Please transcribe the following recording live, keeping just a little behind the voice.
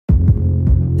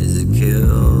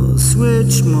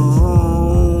switch mode.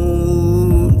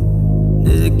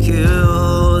 There's a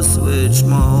kill switch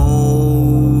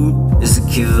mode. There's a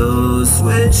kill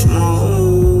switch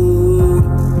mode.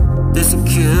 There's a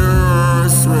kill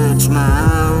switch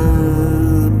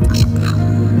mode. There's a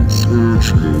kill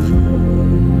switch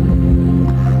mode.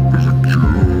 There's a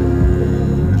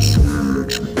kill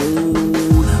switch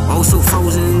mode. Oh, so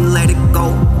frozen, let it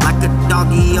go. Like a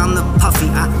doggy on the puffy.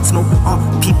 I smoke all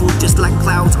people just like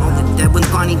clouds. All the dead ones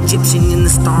gone Egyptian in the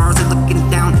stars. They're looking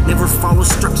down, never follow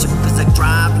structure. Cause I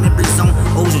drive in every zone.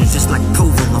 Ocean's just like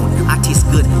provolone. I taste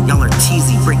good, y'all are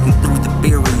cheesy, breaking through the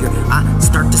barrier. I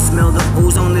start to smell the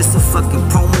ozone. This a fucking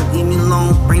promo, leave me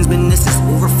alone. Brains meniscus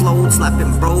overflowed,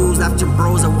 slapping bros after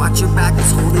bros. I watch your back,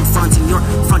 it's holding fronts. And your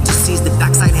front just sees the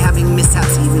backside having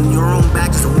mishaps. Even your own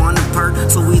back just a wanna part.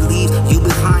 So we leave you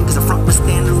behind, cause the front was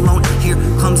standing alone. Here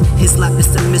comes his lap,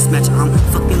 it's a mismatch. I'm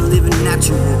fucking living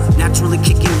natural, naturally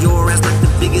kicking your ass like the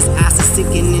biggest ass is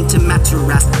sinking into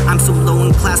mattress. I'm so low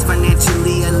in class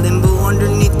financially, I limbo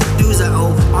underneath the dues I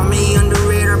owe. Army under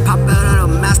radar, pop out of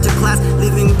a masterclass,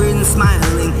 living, breathing,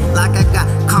 smiling like I got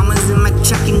commas in my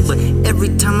checking, but every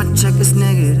time I check it's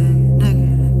negative,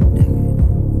 negative,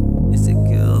 negative. It's a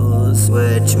kill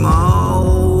switch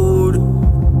mode.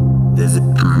 There's a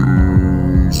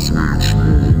kill switch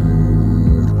mode.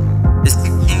 It's the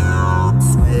kill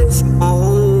switch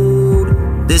mode.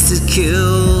 This is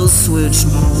kill switch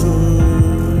mode.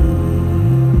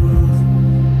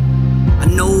 I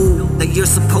know that you're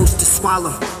supposed to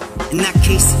swallow. In that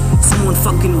case, someone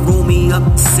fucking roll me up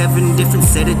 7 different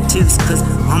sedatives. Cause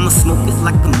I'ma smoke it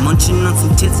like I'm munching on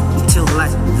some tits until I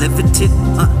levitate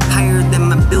higher than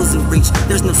my bills in reach.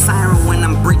 There's no siren when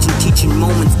I'm breaching, teaching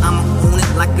moments. I'ma own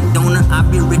it like a donor.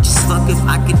 I'd be rich as fuck if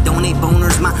I could donate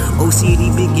boners. My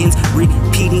OCD begins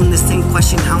repeating the same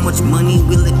question. How much money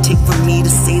will it take for me to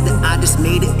say that I just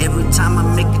made it? Every time I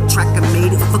make a track, I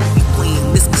made it. Fuck you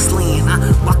playing, this be slaying. I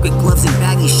walk with gloves and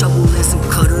baggies, shovel and some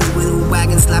cutters with a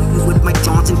wagon. Slap you with my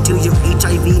Johnson till you're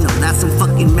HIV. No, that's some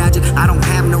fucking magic. I don't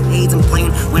have no AIDS, I'm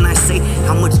playing. When I say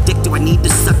how much dick do I need to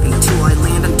suck until I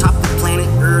land on top of the planet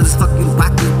Earth is fucking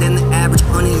wacky than the average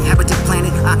uninhabited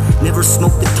planet. I never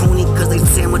smoked the Tony cause they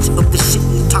sandwich up the shit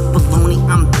you talk baloney.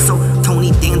 I'm so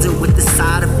Tony Danza with the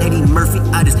side of Eddie Murphy.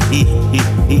 I just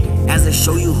as I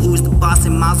show you who's the boss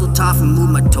in Mazel Tov and move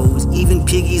my toes. Even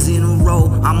piggies in a row.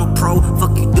 I'm a pro,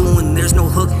 fuck you doing? There's no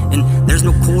hook and there's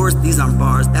no chorus. These aren't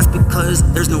bars. That's because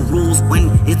there's no rules when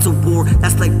it's a war.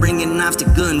 That's like bringing knives to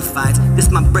gunfights. This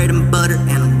my bread and butter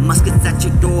and muskets at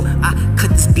your door. I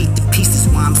cut this beat to pieces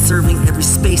while I'm serving every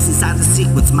space inside the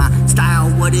sequence. My style,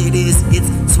 what it is, it's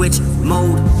switch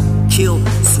mode. Kill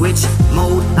switch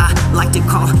mode. I like to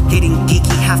call getting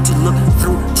geeky. Have to look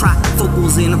through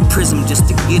trifocals in a prism just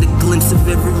to get a glimpse of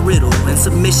every riddle and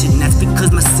submission. That's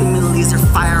because my similes are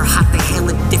fire hot. The hell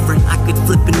are different. I could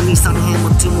flip a Nissan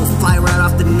Hamilton, will fly right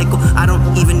off the nickel. I don't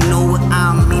even know what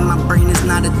I mean. My brain is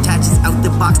not attached, it's out the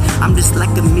box. I'm just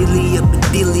like Amelia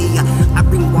Bedelia. I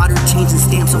bring water, change and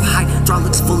stamps so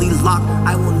hydraulics fully locked.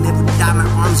 I will never die. My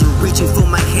arms are reaching for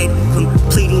my head,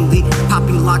 completing the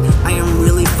popping lock. I am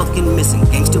really fucking missing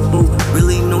gangsta boo.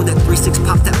 Really know that 3-6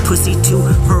 pop that pussy too.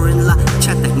 Her and La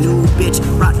chat that new bitch.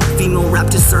 Rot female rap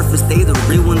to surface. They the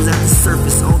real ones at the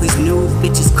surface. All these new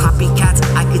bitches copycats.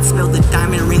 I could smell the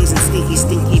diamond rings and stinky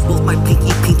stinky. Both my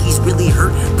pinkies really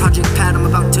hurt. Project Pat, I'm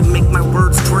about to make my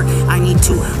words twerk. I need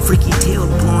 2 freaky tailed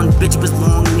blonde bitch with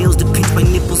long nails to pinch my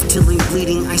nipples till I'm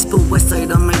bleeding. I spill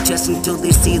Westside on my chest until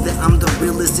they see that I'm the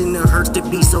realest. And it hurts to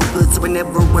be so good, so I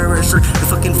never wear a shirt. The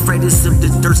fucking frightest of the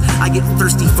dirts. I get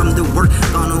thirsty from the work.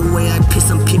 Gone away, I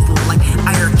piss on people like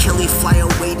R. Kelly. Fly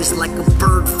away just like a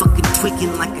bird, fucking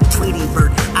tweaking like a Tweety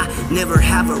bird. I never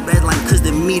have a red line cause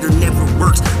the meter never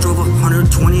works. Drove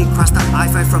 120 across the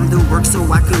I-5 from the work so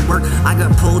I could work. I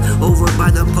got pulled over by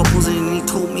the poles and he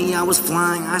told me I was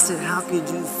flying. I said, how could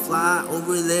you fly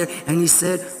over there? And he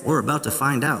said, we're about to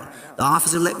find out. The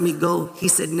officer let me go. He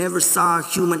said, never saw a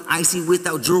human icy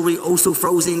without jewelry, oh so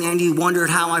frozen. And he wondered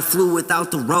how I flew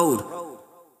without the road.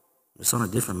 It's on a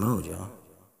different mode, y'all.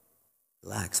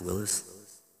 Relax, Willis.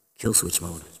 Kill switch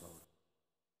mode.